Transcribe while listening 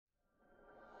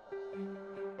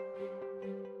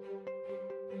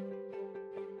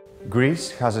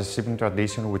Greece has a shipping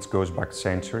tradition which goes back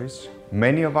centuries.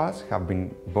 Many of us have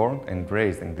been born and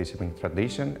raised in this shipping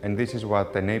tradition, and this is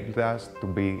what enabled us to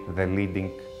be the leading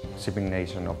shipping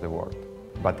nation of the world.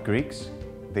 But Greeks,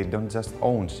 they don't just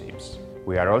own ships.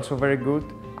 We are also very good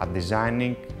at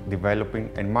designing, developing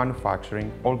and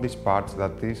manufacturing all these parts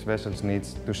that these vessels need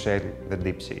to sail the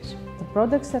deep seas. The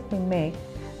products that we make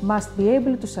must be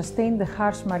able to sustain the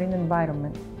harsh marine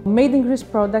environment. Made in Greece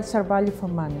products are value for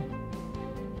money.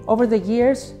 Over the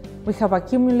years, we have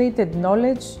accumulated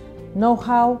knowledge,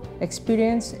 know-how,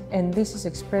 experience, and this is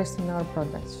expressed in our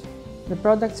products. The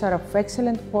products are of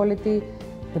excellent quality,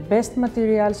 the best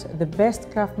materials, the best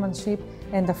craftsmanship,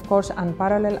 and of course,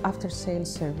 unparalleled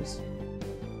after-sales service.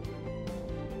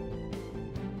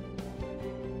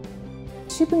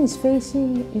 Shipping is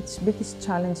facing its biggest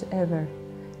challenge ever,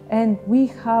 and we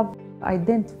have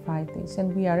identified this,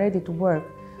 and we are ready to work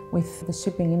with the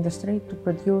shipping industry to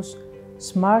produce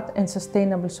smart and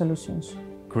sustainable solutions.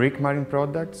 Greek marine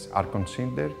products are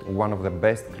considered one of the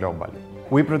best globally.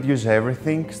 We produce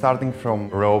everything, starting from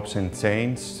ropes and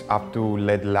chains, up to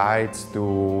LED lights,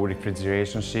 to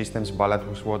refrigeration systems,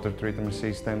 ballast water treatment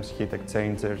systems, heat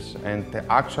exchangers, and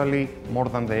actually more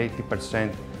than the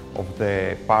 80% of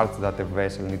the parts that a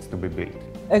vessel needs to be built.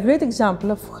 A great example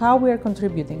of how we are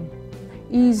contributing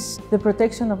is the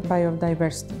protection of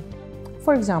biodiversity.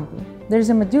 For example, there is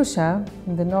a medusa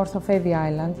in the north of Aevi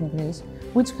Island in Greece,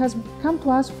 which has come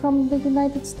to us from the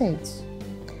United States.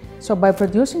 So by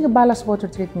producing a ballast water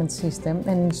treatment system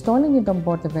and installing it on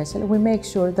board the vessel, we make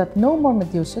sure that no more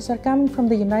medusas are coming from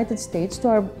the United States to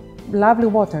our lovely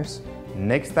waters.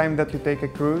 Next time that you take a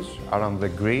cruise around the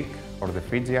Greek or the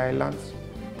Fiji Islands,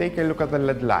 take a look at the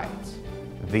LED lights.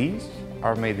 These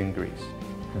are made in Greece.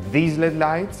 These LED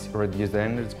lights reduce the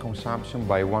energy consumption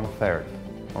by 1/3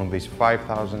 on this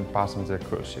 5,000 passenger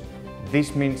cruise ship.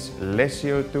 This means less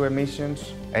CO2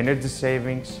 emissions, energy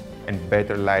savings and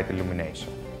better light illumination.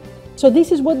 So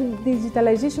this is what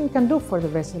digitalization can do for the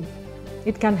vessel.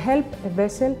 It can help a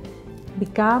vessel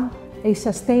become a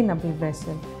sustainable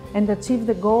vessel and achieve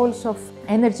the goals of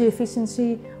energy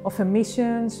efficiency, of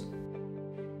emissions.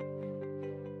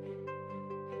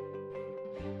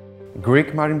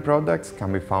 Greek marine products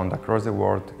can be found across the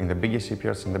world in the biggest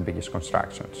shipyards and the biggest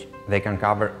constructions. They can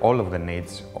cover all of the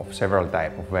needs of several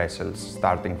types of vessels,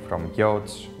 starting from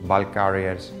yachts, bulk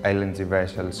carriers, LNG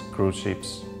vessels, cruise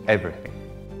ships, everything.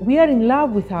 We are in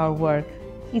love with our work.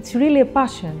 It's really a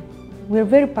passion.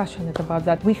 We're very passionate about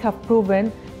that. We have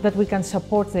proven that we can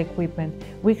support the equipment.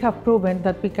 We have proven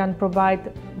that we can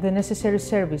provide the necessary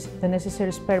service, the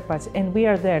necessary spare parts, and we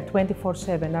are there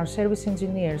 24/7. Our service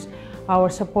engineers, our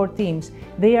support teams,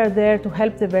 they are there to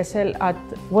help the vessel at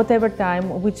whatever time,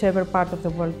 whichever part of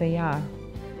the world they are.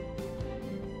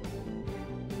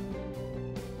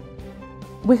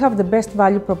 We have the best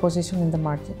value proposition in the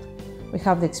market. We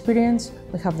have the experience,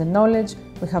 we have the knowledge,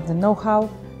 we have the know-how,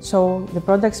 so the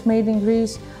products made in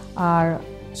Greece are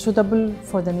suitable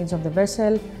for the needs of the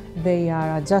vessel, they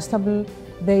are adjustable,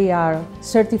 they are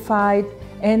certified,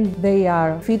 and they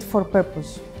are fit for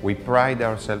purpose. We pride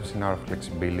ourselves in our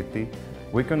flexibility.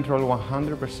 We control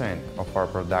 100% of our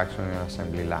production and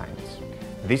assembly lines.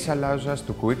 This allows us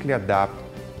to quickly adapt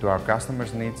to our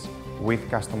customers' needs with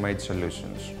custom-made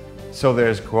solutions. So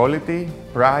there's quality,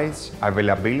 price,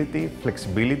 availability,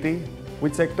 flexibility. We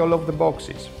checked all of the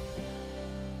boxes.